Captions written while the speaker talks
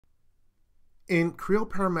In Creo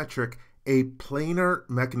Parametric, a planar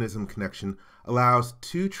mechanism connection allows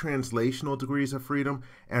 2 translational degrees of freedom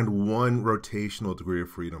and 1 rotational degree of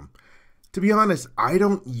freedom. To be honest, I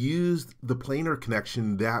don't use the planar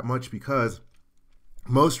connection that much because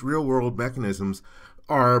most real-world mechanisms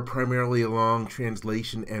are primarily along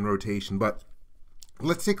translation and rotation, but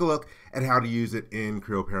let's take a look at how to use it in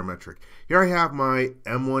Creo Parametric. Here I have my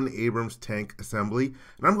M1 Abrams tank assembly,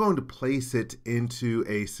 and I'm going to place it into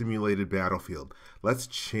a simulated battlefield. Let's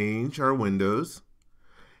change our windows.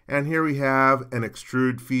 And here we have an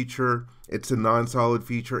extrude feature. It's a non-solid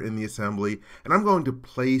feature in the assembly, and I'm going to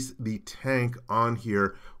place the tank on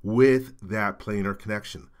here with that planar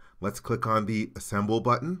connection. Let's click on the Assemble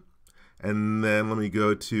button, and then let me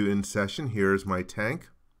go to In Session. Here's my tank.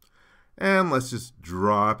 And let's just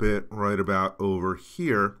drop it right about over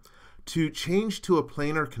here. To change to a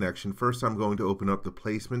planar connection, first I'm going to open up the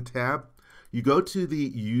Placement tab. You go to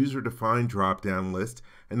the User-Defined drop-down list,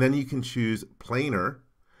 and then you can choose Planar.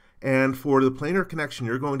 And for the planar connection,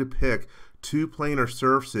 you're going to pick 2 planar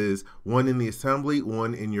surfaces, one in the assembly,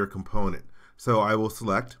 one in your component. So I will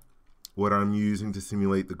select what I'm using to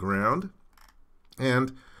simulate the ground.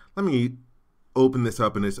 And let me open this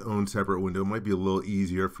up in its own separate window. It might be a little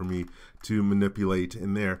easier for me to manipulate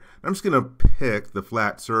in there. I'm just going to pick the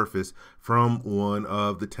flat surface from one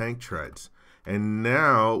of the tank treads. And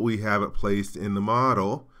now we have it placed in the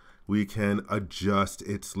model. We can adjust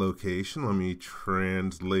its location. Let me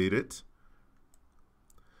translate it.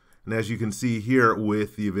 And as you can see here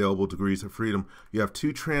with the available degrees of freedom, you have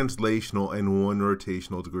 2 translational and 1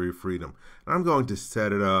 rotational degree of freedom. And I'm going to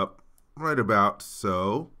set it up right about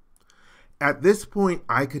so. At this point,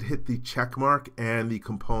 I could hit the check mark and the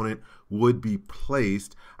component would be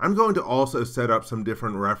placed. I'm going to also set up some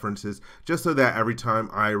different references just so that every time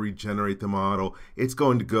I regenerate the model, it's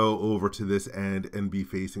going to go over to this end and be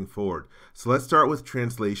facing forward. So let's start with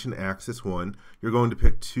translation axis 1. You're going to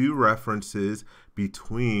pick 2 references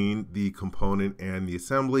between the component and the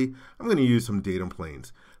assembly. I'm going to use some datum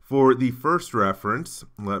planes. For the first reference,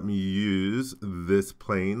 let me use this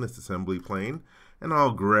plane, this assembly plane. And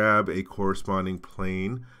I'll grab a corresponding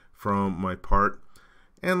plane from my part.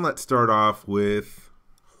 And let's start off with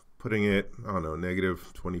putting it, I don't know,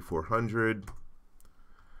 negative 2400.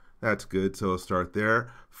 That's good, so I'll start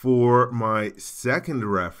there. For my second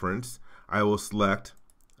reference, I will select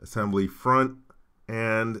assembly front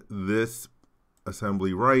and this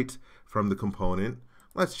assembly right from the component.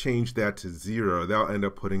 Let's change that to 0. That'll end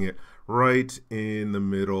up putting it right in the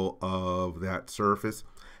middle of that surface.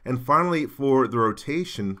 And finally, for the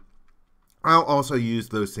rotation, I'll also use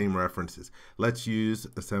those same references. Let's use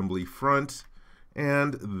assembly front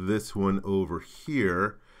and this one over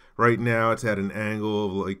here. Right now it's at an angle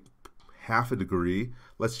of like half a degree.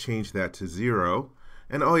 Let's change that to 0.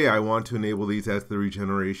 And oh yeah, I want to enable these as the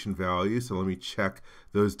regeneration value, so let me check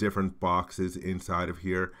those different boxes inside of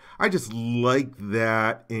here. I just like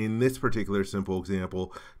that in this particular simple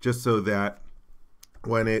example, just so that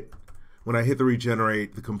when I hit the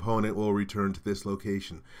regenerate, the component will return to this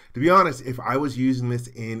location. To be honest, if I was using this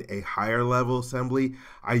in a higher level assembly,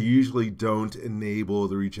 I usually don't enable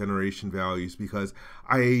the regeneration values because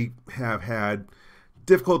I have had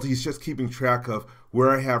difficulties just keeping track of where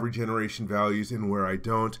I have regeneration values and where I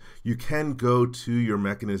don't. You can go to your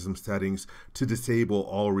mechanism settings to disable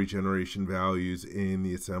all regeneration values in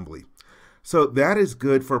the assembly. So that is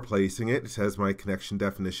good for placing it. It says my connection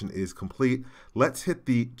definition is complete. Let's hit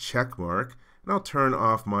the check mark, and I'll turn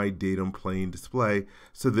off my datum plane display.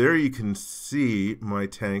 So there you can see my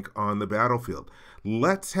tank on the battlefield.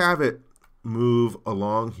 Let's have it move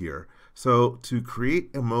along here. So to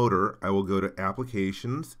create a motor, I will go to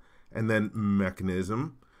Applications and then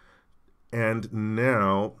Mechanism. And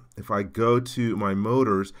now, if I go to my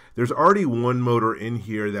motors, there's already one motor in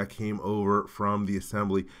here that came over from the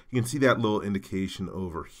assembly. You can see that little indication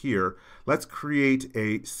over here. Let's create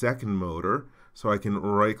a second motor. So I can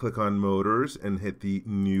right-click on Motors and hit the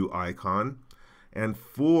new icon. And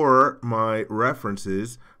for my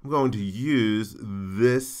references, I'm going to use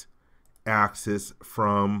this axis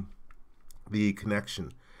from the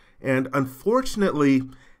connection. And unfortunately,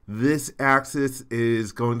 this axis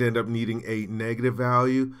is going to end up needing a negative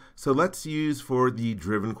value. So let's use for the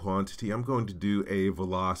driven quantity, I'm going to do a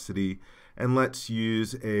velocity, and let's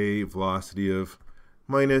use a velocity of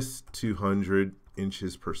minus 200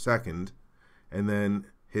 inches per second, and then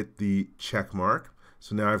hit the check mark.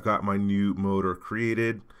 So now I've got my new motor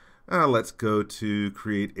created. Let's go to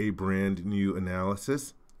create a brand new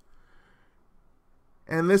analysis.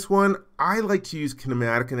 And this one, I like to use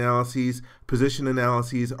kinematic analyses. Position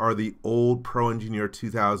analyses are the old Pro Engineer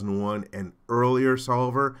 2001 and earlier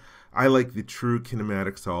solver. I like the True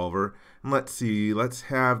Kinematic Solver. And let's see, let's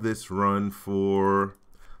have this run for,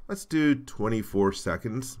 let's do 24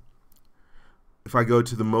 seconds. If I go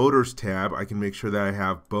to the Motors tab, I can make sure that I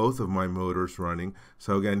have both of my motors running.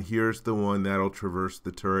 So again, here's the one that'll traverse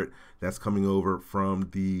the turret that's coming over from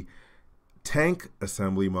the tank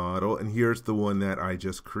assembly model, and here's the one that I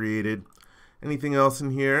just created. Anything else in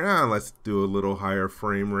here? Let's do a little higher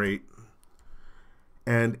frame rate.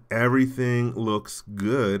 And everything looks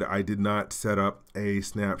good. I did not set up a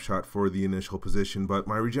snapshot for the initial position, but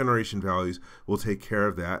my regeneration values will take care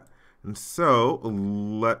of that. And so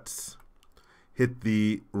let's hit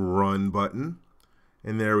the run button,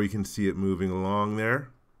 and there we can see it moving along there.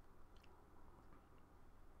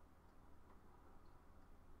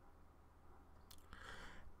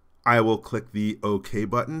 I will click the OK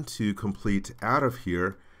button to complete out of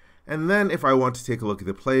here. And then if I want to take a look at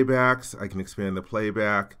the playbacks, I can expand the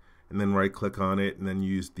playback and then right click on it and then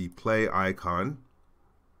use the play icon.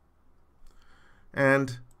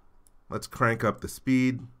 And let's crank up the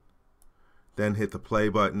speed, then hit the play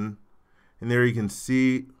button. And there you can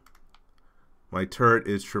see my turret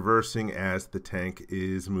is traversing as the tank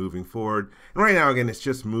is moving forward. And right now, again, it's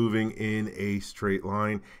just moving in a straight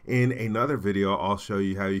line. In another video, I'll show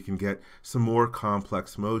you how you can get some more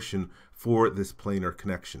complex motion for this planar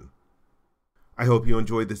connection. I hope you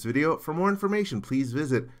enjoyed this video. For more information, please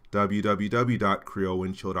visit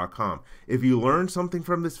www.creowindshield.com. If you learned something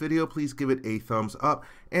from this video, please give it a thumbs up.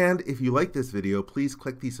 And if you like this video, please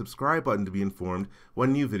click the subscribe button to be informed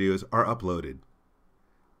when new videos are uploaded.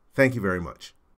 Thank you very much.